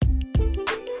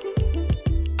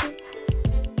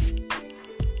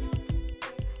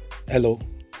Hello,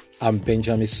 I'm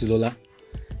Benjamin Silola.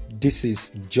 This is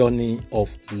Journey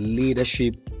of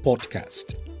Leadership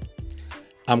podcast.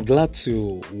 I'm glad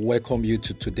to welcome you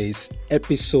to today's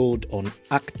episode on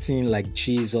acting like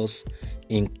Jesus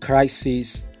in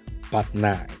crisis, part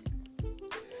 9.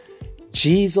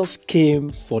 Jesus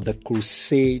came for the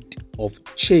crusade of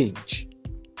change.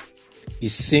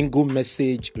 His single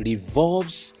message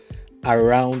revolves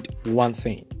around one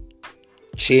thing: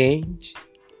 change,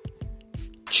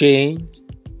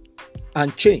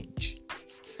 and change.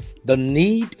 The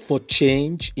need for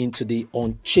change into the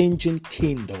unchanging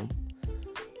kingdom,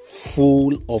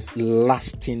 full of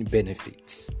lasting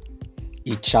benefits.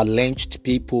 He challenged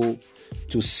people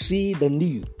to see the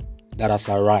new that has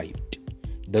arrived,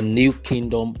 the new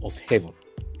kingdom of heaven.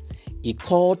 He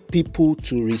called people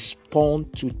to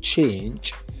respond to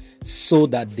change so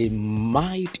that they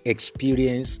might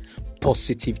experience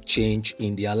positive change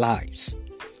in their lives.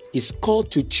 His call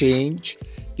to change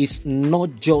is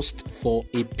not just for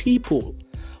a people,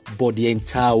 but the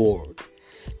entire world.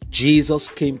 Jesus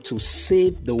came to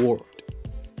save the world.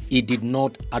 He did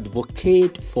not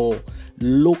advocate for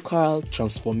local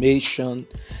transformation.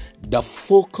 The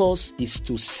focus is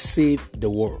to save the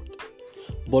world.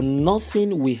 But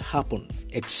nothing will happen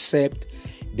except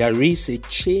there is a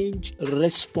change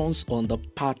response on the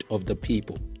part of the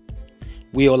people.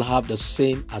 We all have the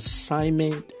same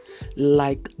assignment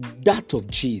like that of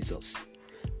Jesus.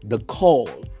 The call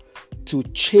to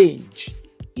change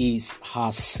is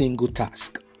her single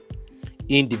task.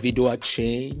 Individual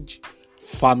change,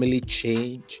 family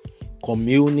change,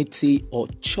 community or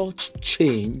church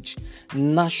change,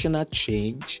 national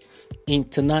change,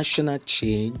 international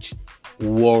change,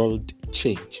 world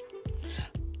change.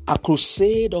 A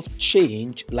crusade of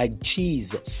change like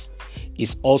Jesus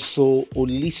is also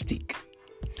holistic.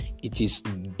 It is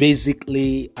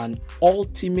basically and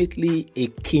ultimately a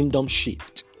kingdom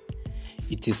shift.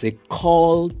 It is a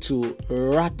call to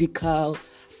radical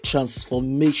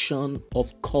transformation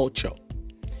of culture.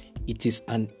 It is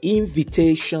an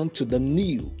invitation to the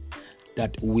new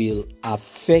that will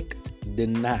affect the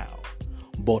now,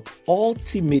 but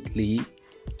ultimately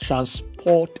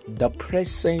transport the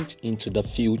present into the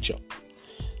future.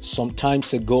 Some time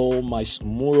ago, Miles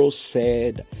Monroe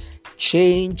said,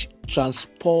 change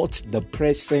transports the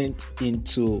present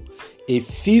into a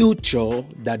future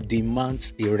that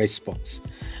demands a response.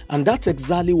 And that's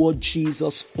exactly what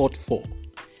Jesus fought for.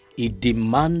 He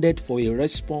demanded for a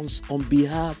response on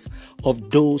behalf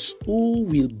of those who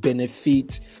will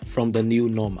benefit from the new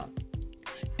normal.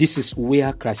 This is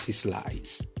where crisis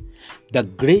lies. The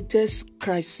greatest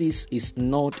crisis is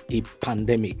not a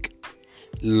pandemic,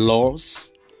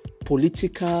 loss,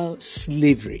 political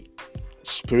slavery,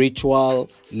 spiritual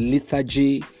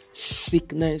lethargy,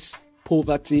 sickness,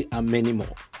 poverty, and many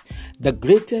more. The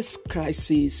greatest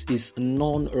crisis is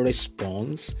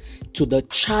non-response to the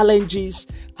challenges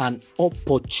and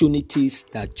opportunities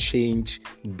that change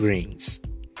brings.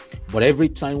 But every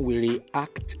time we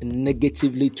react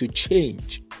negatively to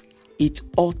change, it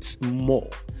hurts more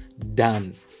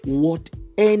than what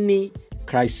any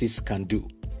crisis can do.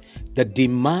 The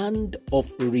demand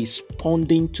of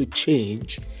responding to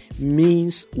change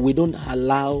means we don't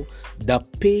allow the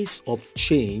pace of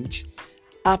change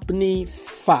happening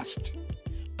fast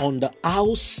on the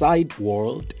outside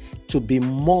world to be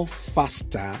more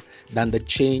faster than the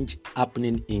change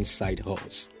happening inside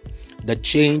us. The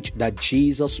change that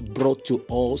Jesus brought to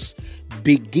us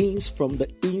begins from the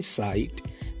inside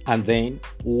and then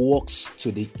works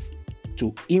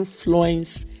to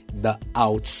influence the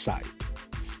outside.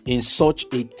 In such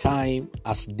a time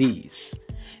as this,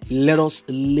 let us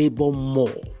labor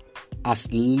more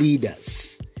as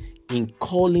leaders in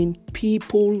calling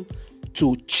people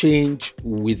to change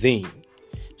within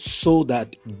so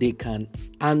that they can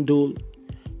handle,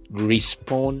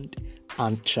 respond,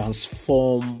 and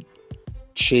transform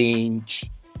change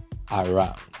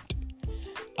around.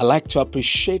 I'd like to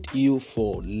appreciate you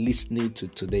for listening to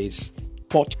today's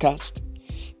podcast.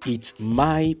 It's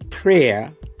my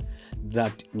prayer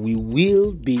that we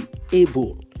will be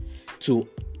able to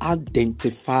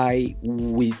identify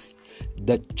with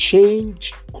the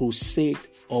change crusade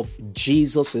of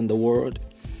Jesus in the world,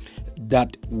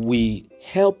 that will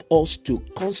help us to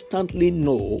constantly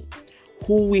know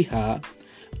who we are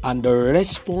and the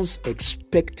response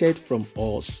expected from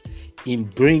us in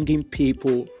bringing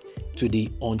people to the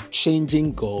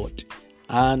unchanging God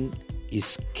and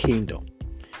His kingdom.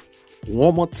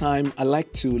 One more time, I'd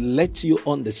like to let you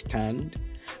understand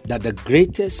that the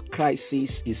greatest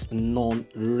crisis is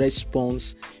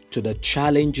non-response to the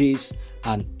challenges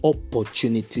and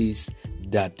opportunities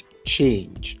that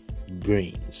change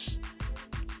brings.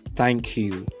 Thank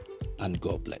you, and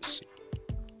God bless you.